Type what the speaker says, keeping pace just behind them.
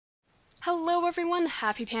Hello everyone,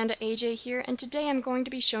 Happypanda AJ here, and today I'm going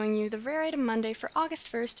to be showing you the Rare Item Monday for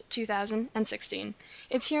August 1st, 2016.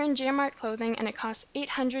 It's here in Mart clothing and it costs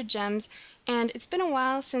 800 gems, and it's been a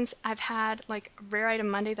while since I've had like a Rare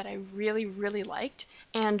Item Monday that I really liked,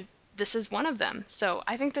 and this is one of them. So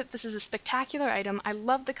I think that this is a spectacular item. I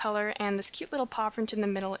love the color, and this cute little paw print in the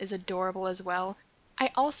middle is adorable as well. I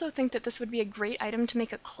also think that this would be a great item to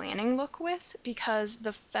make a clanning look with, because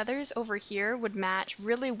the feathers over here would match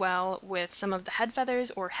really well with some of the head feathers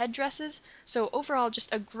or headdresses. So overall,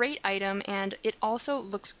 just a great item, and it also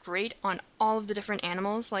looks great on all of the different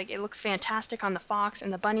animals. Like, it looks fantastic on the fox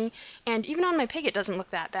and the bunny, and even on my pig it doesn't look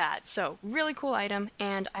that bad. So really cool item,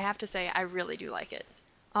 and I have to say I really do like it.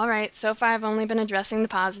 Alright, so far I've only been addressing the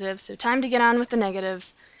positives, so time to get on with the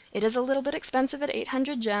negatives. It is a little bit expensive at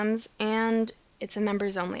 800 gems, and it's a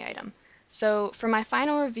members only item. So for my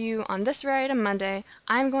final review on this Rare Item Monday,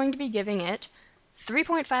 I'm going to be giving it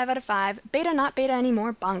 3.5 out of 5 beta not beta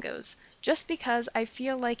anymore bongos, just because I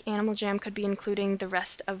feel like Animal Jam could be including the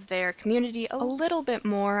rest of their community a little bit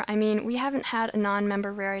more. I mean, we haven't had a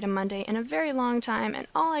non-member Rare Item Monday in a very long time, and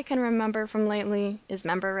all I can remember from lately is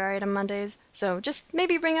member Rare Item Mondays, so just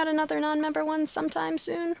maybe bring out another non-member one sometime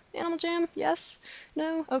soon, Animal Jam? Yes?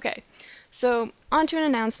 No? Okay. So, on to an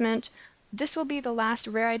announcement. This will be the last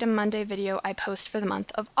Rare Item Monday video I post for the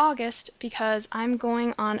month of August, because I'm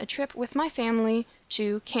going on a trip with my family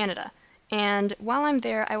to Canada. And while I'm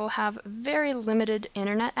there, I will have very limited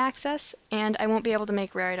internet access, and I won't be able to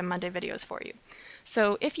make Rare Item Monday videos for you.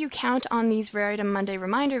 So if you count on these Rare Item Monday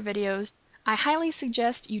reminder videos, I highly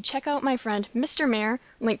suggest you check out my friend MrMayorr,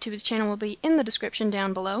 link to his channel will be in the description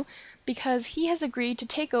down below, because he has agreed to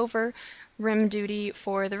take over Rim duty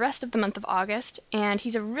for the rest of the month of August, and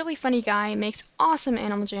he's a really funny guy, makes awesome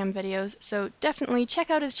Animal Jam videos, so definitely check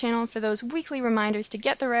out his channel for those weekly reminders to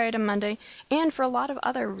get the Rare Item Monday, and for a lot of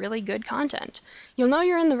other really good content. You'll know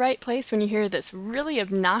you're in the right place when you hear this really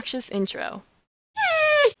obnoxious intro.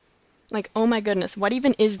 Like, oh my goodness, what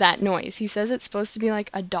even is that noise? He says it's supposed to be like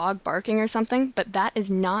a dog barking or something, but that is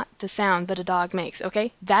not the sound that a dog makes,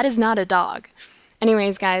 okay? That is not a dog.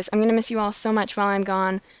 Anyways, guys, I'm gonna miss you all so much while I'm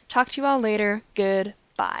gone. Talk to you all later.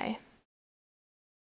 Goodbye.